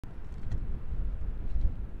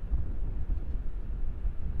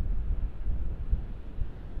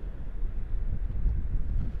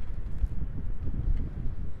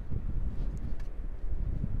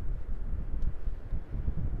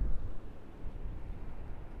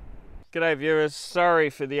G'day viewers, sorry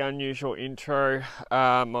for the unusual intro.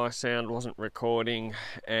 My sound wasn't recording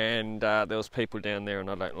and there was people down there and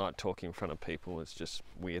I don't like talking in front of people, it's just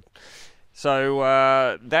weird.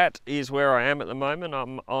 So that is where I am at the moment.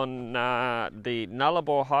 I'm on the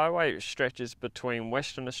Nullarbor Highway, which stretches between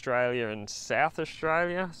Western Australia and South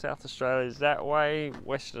Australia. South Australia is that way,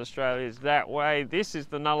 Western Australia is that way. This is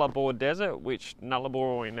the Nullarbor Desert, which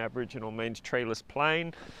Nullarbor in Aboriginal means treeless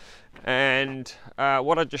plain. And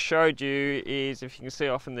what I just showed you is, if you can see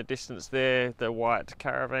off in the distance there, the white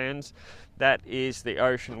caravans, that is the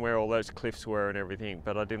ocean where all those cliffs were and everything.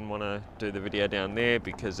 But I didn't want to do the video down there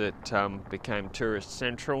because it became tourist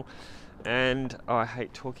central and I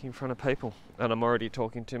hate talking in front of people and I'm already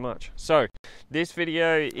talking too much. So this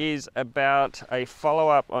video is about a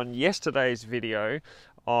follow-up on yesterday's video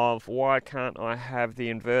of why can't I have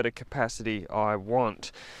the inverter capacity I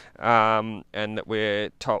want, and that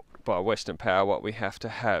we're told by Western Power what we have to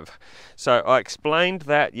have. So I explained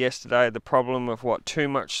that yesterday, the problem of what too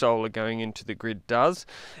much solar going into the grid does,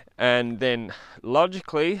 and then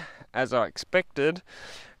logically, as I expected,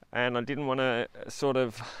 and I didn't want to sort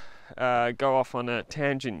of go off on a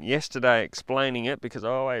tangent yesterday explaining it, because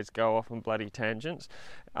I always go off on bloody tangents,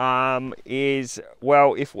 is,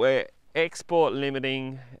 well, if we're export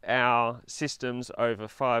limiting our systems over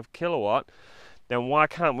 5 kilowatt, then why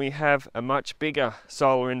can't we have a much bigger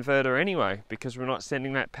solar inverter anyway? Because we're not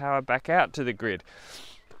sending that power back out to the grid.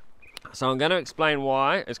 So I'm going to explain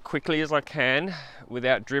why as quickly as I can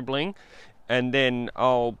without dribbling, and then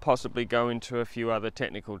I'll possibly go into a few other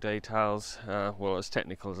technical details, well, as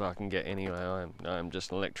technical as I can get anyway. I'm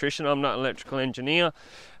just an electrician, I'm not an electrical engineer.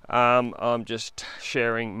 I'm just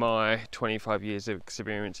sharing my 25 years of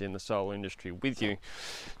experience in the solar industry with you.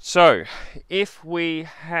 So if we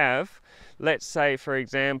have, let's say for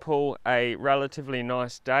example, a relatively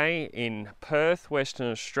nice day in Perth,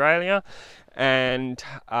 Western Australia, and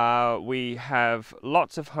we have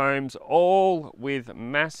lots of homes all with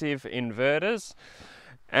massive inverters,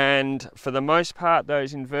 and for the most part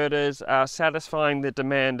those inverters are satisfying the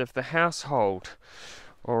demand of the household.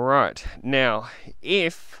 Alright, now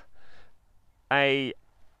if a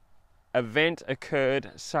event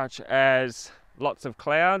occurred such as lots of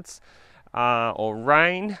clouds or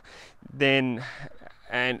rain, then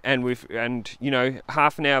and you know,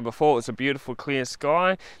 half an hour before it was a beautiful clear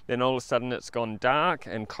sky, then all of a sudden it's gone dark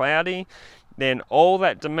and cloudy, then all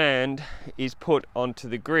that demand is put onto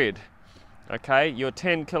the grid. Okay, your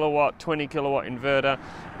 10 kilowatt, 20 kilowatt inverter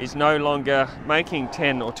is no longer making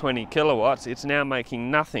 10 or 20 kilowatts, it's now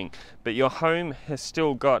making nothing. But your home has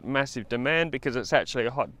still got massive demand because it's actually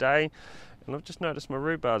a hot day. And I've just noticed my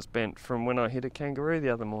rhubar's bent from when I hit a kangaroo the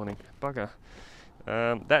other morning. Bugger.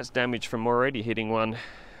 That's damage from already hitting one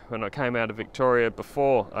when I came out of Victoria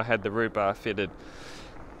before I had the rhubarb fitted.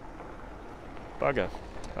 Bugger.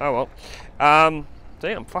 Oh well. See,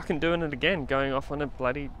 I'm fucking doing it again, going off on a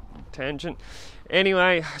bloody tangent.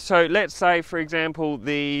 Anyway, so let's say for example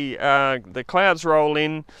the clouds roll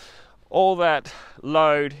in, all that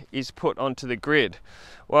load is put onto the grid.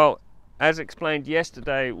 Well, as explained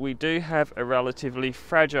yesterday, we do have a relatively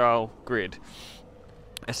fragile grid.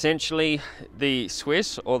 Essentially, the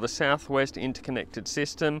Swiss or the Southwest Interconnected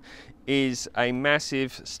System is a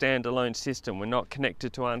massive standalone system. We're not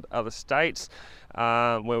connected to other states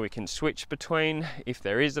where we can switch between if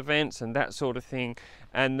there is events and that sort of thing.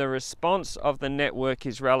 And the response of the network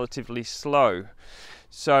is relatively slow.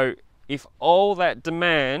 So if all that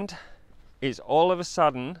demand is all of a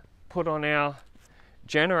sudden put on our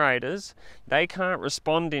generators, they can't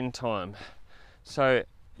respond in time. So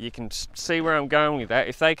you can see where I'm going with that.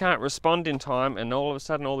 If they can't respond in time and all of a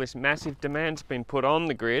sudden all this massive demand's been put on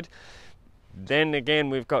the grid, then again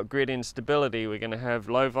we've got grid instability. We're going to have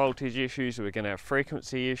low voltage issues, we're going to have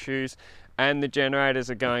frequency issues, and the generators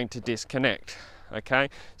are going to disconnect. Okay,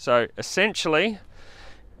 so essentially,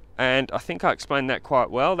 and I think I explained that quite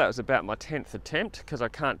well, that was about my 10th attempt because I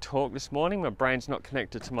can't talk this morning, my brain's not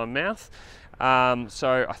connected to my mouth.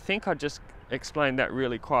 So I think I just explained that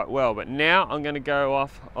really quite well, but now I'm going to go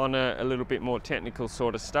off on a little bit more technical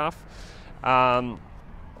sort of stuff.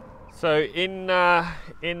 So in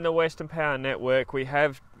the Western Power network we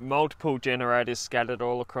have multiple generators scattered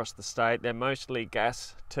all across the state. They're mostly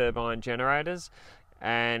gas turbine generators,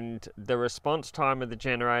 and the response time of the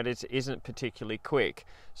generators isn't particularly quick.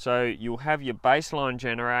 So you'll have your baseline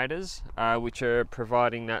generators, which are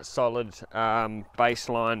providing that solid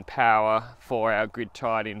baseline power for our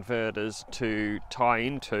grid-tied inverters to tie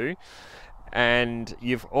into. And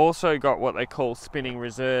you've also got what they call spinning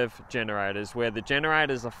reserve generators, where the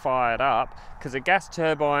generators are fired up, because a gas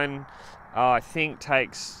turbine I think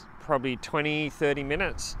takes probably 20-30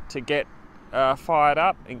 minutes to get fired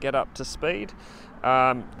up and get up to speed.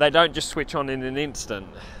 They don't just switch on in an instant,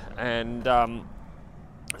 and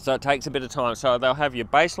so it takes a bit of time. So they'll have your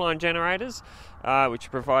baseline generators, which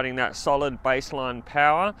are providing that solid baseline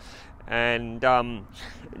power. And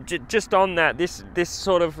just on that, this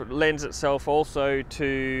sort of lends itself also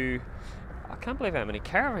to, I can't believe how many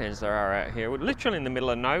caravans there are out here. We're literally in the middle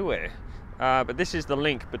of nowhere. But this is the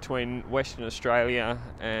link between Western Australia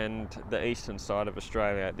and the eastern side of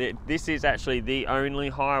Australia. This is actually the only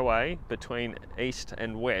highway between east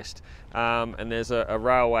and west, and there's a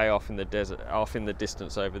railway off in the desert, off in the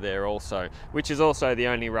distance over there also, which is also the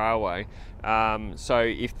only railway. So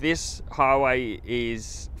if this highway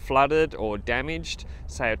is flooded or damaged,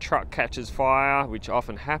 say a truck catches fire, which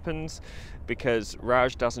often happens because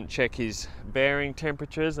Raj doesn't check his bearing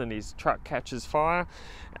temperatures and his truck catches fire,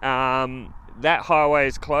 that highway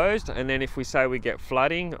is closed. And then if we say we get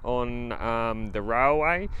flooding on the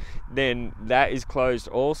railway, then that is closed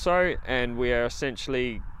also, and we are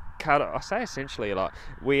essentially cut. I say essentially a lot.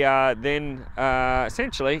 We are then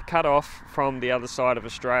essentially cut off from the other side of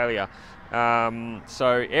Australia.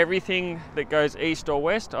 So everything that goes east or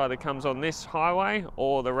west either comes on this highway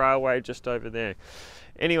or the railway just over there.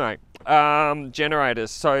 Anyway,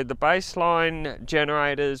 generators. So the baseline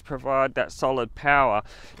generators provide that solid power.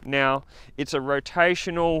 Now, it's a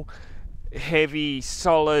rotational, heavy,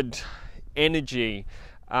 solid energy.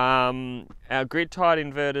 Our grid-tied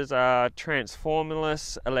inverters are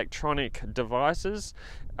transformerless electronic devices,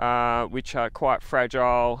 which are quite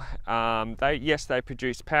fragile. They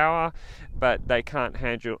produce power, but they can't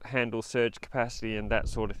handle surge capacity and that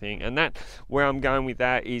sort of thing. And that, where I'm going with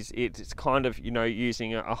that is it's kind of,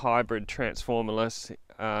 using a hybrid transformerless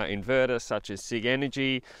inverter such as SIG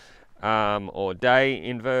Energy or day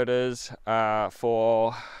inverters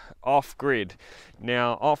for off-grid.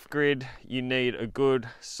 Now, off-grid, you need a good,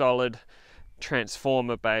 solid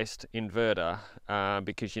transformer-based inverter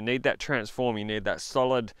because you need that transformer, you need that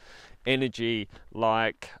solid energy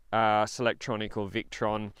like Selectronic or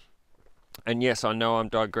Victron. And yes, I know I'm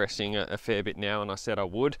digressing a fair bit now, and I said I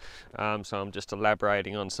would, so I'm just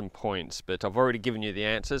elaborating on some points, but I've already given you the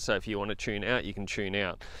answers, so if you want to tune out, you can tune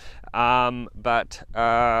out.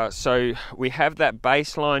 So we have that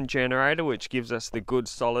baseline generator, which gives us the good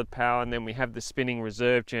solid power, and then we have the spinning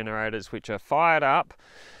reserve generators, which are fired up,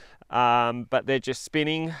 but they're just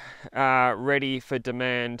spinning, ready for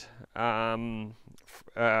demand from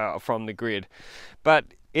the grid. But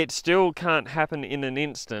it still can't happen in an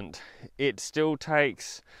instant. It still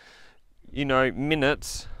takes,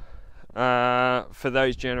 minutes for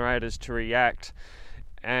those generators to react.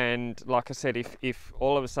 And like I said, if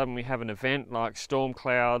all of a sudden we have an event like storm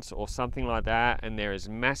clouds or something like that, and there is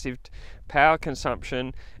massive power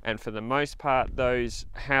consumption, and for the most part those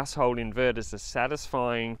household inverters are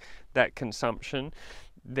satisfying that consumption,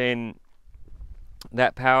 then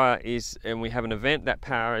that power is, and we have an event, that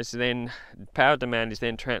power demand is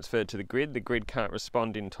then transferred to the grid. The grid can't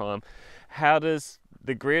respond in time. How does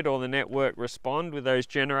the grid or the network respond with those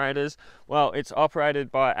generators? Well, it's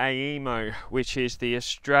operated by AEMO, which is the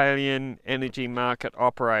Australian Energy Market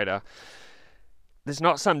Operator. There's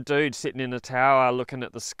not some dude sitting in a tower looking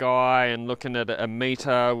at the sky and looking at a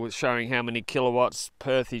meter showing how many kilowatts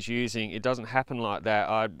Perth is using. It doesn't happen like that.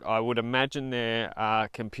 I would imagine there are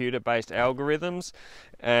computer-based algorithms,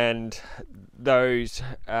 and those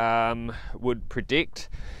would predict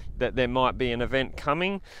that there might be an event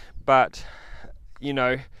coming. But,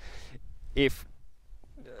 if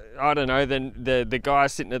I don't know, then the guy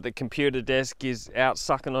sitting at the computer desk is out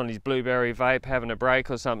sucking on his blueberry vape, having a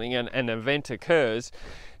break or something, and an event occurs.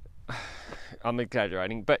 I'm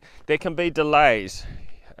exaggerating, but there can be delays.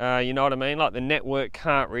 You know what I mean? Like the network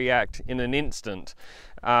can't react in an instant.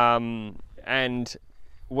 And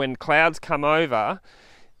when clouds come over,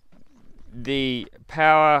 the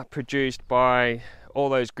power produced by all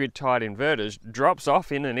those grid-tied inverters drops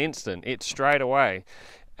off in an instant. It's straight away.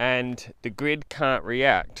 And the grid can't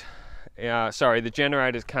react. The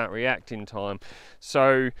generators can't react in time.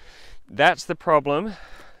 So that's the problem.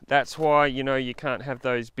 That's why, you can't have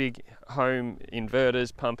those big home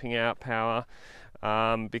inverters pumping out power,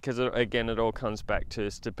 because again, it all comes back to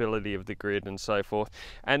stability of the grid and so forth.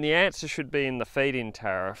 And the answer should be in the feed-in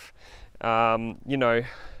tariff.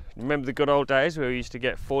 Remember the good old days where we used to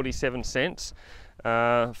get 47 cents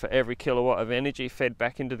for every kilowatt of energy fed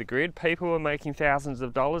back into the grid? People were making thousands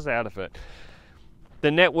of dollars out of it.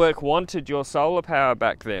 The network wanted your solar power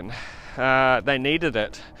back then. They needed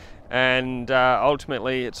it. And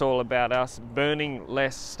ultimately it's all about us burning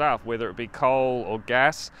less stuff, whether it be coal or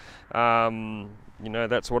gas. you know,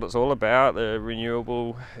 that's what it's all about. The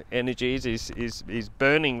renewable energies is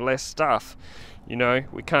burning less stuff. You know,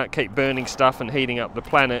 we can't keep burning stuff and heating up the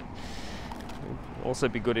planet. Also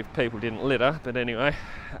be good if people didn't litter, but anyway.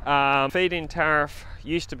 Feed-in tariff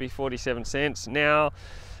used to be 47 cents. Now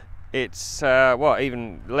it's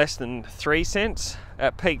even less than 3 cents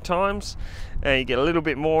at peak times. You get a little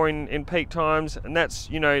bit more in peak times, and that's,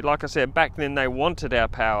 you know, like I said, back then they wanted our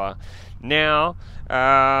power. Now,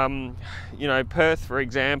 you know, Perth, for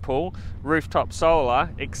example, rooftop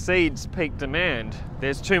solar exceeds peak demand.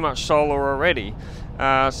 There's too much solar already.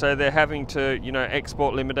 So they're having to, you know,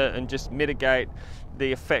 export limit it and just mitigate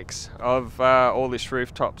the effects of all this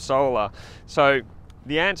rooftop solar. So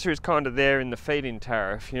the answer is kind of there in the feed-in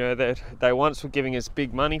tariff. You know, that they once were giving us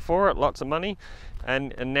big money for it, lots of money,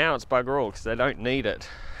 and now it's bugger all because they don't need it.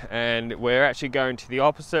 And we're actually going to the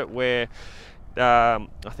opposite, where I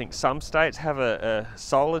think some states have a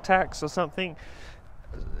solar tax or something.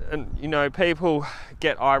 And, you know, people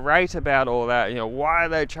get irate about all that. You know, why are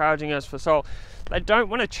they charging us for solar? They don't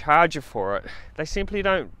want to charge you for it. They simply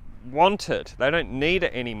don't want it. They don't need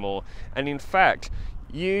it anymore. And in fact,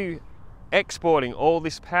 you exporting all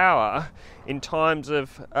this power in times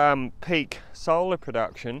of peak solar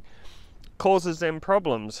production causes them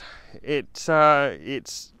problems. It's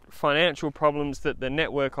financial problems that the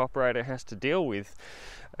network operator has to deal with,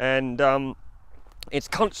 and it's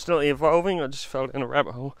constantly evolving. I just fell in a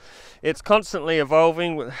rabbit hole. It's constantly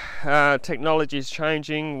evolving. With technology is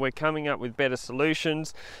changing. We're coming up with better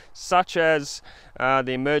solutions, such as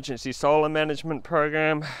the emergency solar management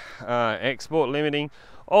program, export limiting,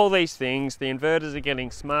 all these things. The inverters are getting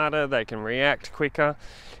smarter. They can react quicker,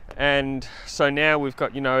 and so now we've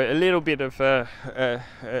got, you know, a little bit of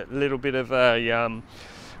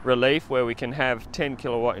relief where we can have 10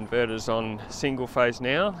 kilowatt inverters on single phase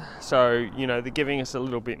now. So, you know, they're giving us a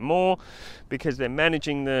little bit more because they're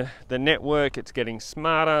managing the network. It's getting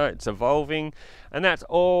smarter, it's evolving, and that's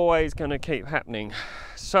always going to keep happening.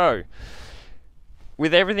 So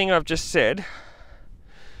with everything I've just said,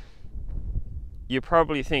 you're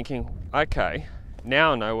probably thinking, okay,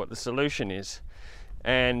 now I know what the solution is.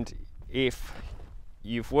 And if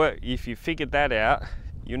you've figured that out,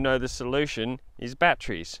 you know the solution is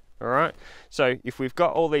batteries. All right, so if we've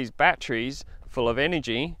got all these batteries full of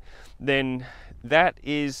energy, then that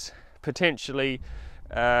is potentially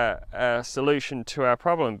a solution to our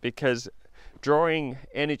problem, because drawing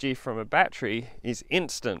energy from a battery is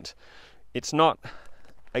instant. It's not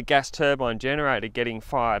a gas turbine generator getting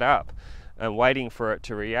fired up and waiting for it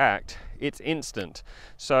to react. It's instant.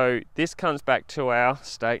 So this comes back to our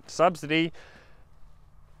state subsidy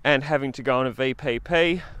and having to go on a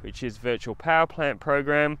VPP, which is virtual power plant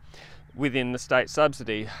program, within the state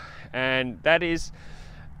subsidy. And that is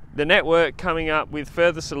the network coming up with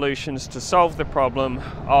further solutions to solve the problem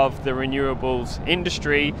of the renewables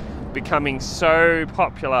industry becoming so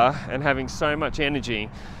popular and having so much energy,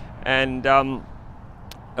 and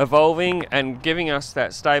evolving and giving us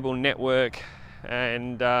that stable network,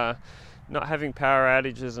 and not having power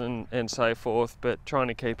outages and so forth, but trying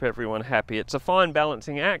to keep everyone happy. It's a fine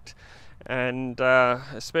balancing act, and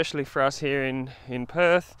especially for us here in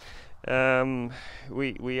Perth,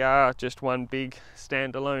 we are just one big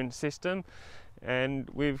standalone system, and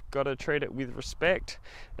we've got to treat it with respect,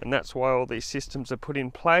 and that's why all these systems are put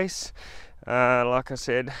in place. Like I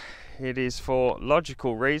said, it is for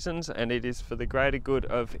logical reasons, and it is for the greater good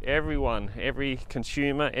of everyone, every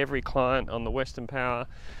consumer, every client on the Western Power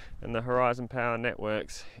and the Horizon Power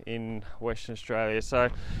networks in Western Australia. So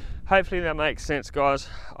hopefully that makes sense, guys.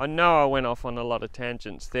 I know I went off on a lot of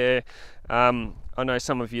tangents there. I know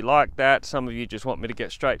some of you like that, some of you just want me to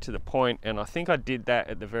get straight to the point, and I think I did that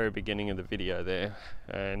at the very beginning of the video there.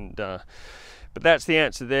 And but that's the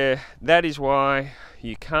answer there. That is why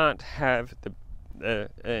you can't have an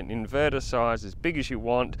inverter size as big as you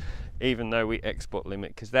want, even though we export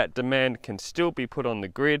limit, because that demand can still be put on the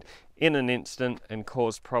grid in an instant and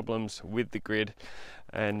cause problems with the grid,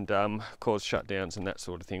 and cause shutdowns and that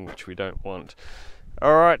sort of thing, which we don't want.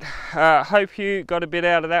 All right, hope you got a bit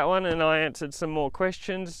out of that one, and I answered some more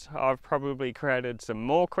questions. I've probably created some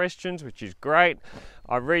more questions, which is great.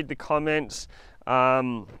 I read the comments.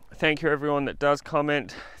 Thank you everyone that does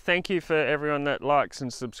comment. Thank you for everyone that likes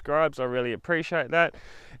and subscribes. I really appreciate that.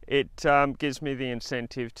 It gives me the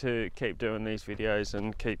incentive to keep doing these videos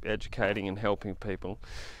and keep educating and helping people.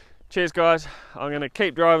 Cheers, guys. I'm going to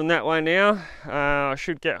keep driving that way now. I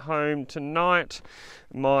should get home tonight.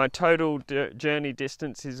 My total journey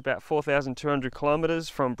distance is about 4,200 kilometres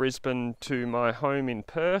from Brisbane to my home in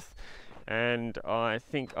Perth. and I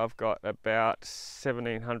think I've got about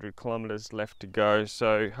 1700 kilometers left to go,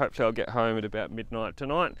 so hopefully I'll get home at about midnight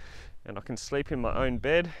tonight and I can sleep in my own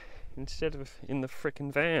bed instead of in the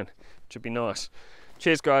frickin' van, which would be nice.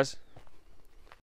 Cheers guys.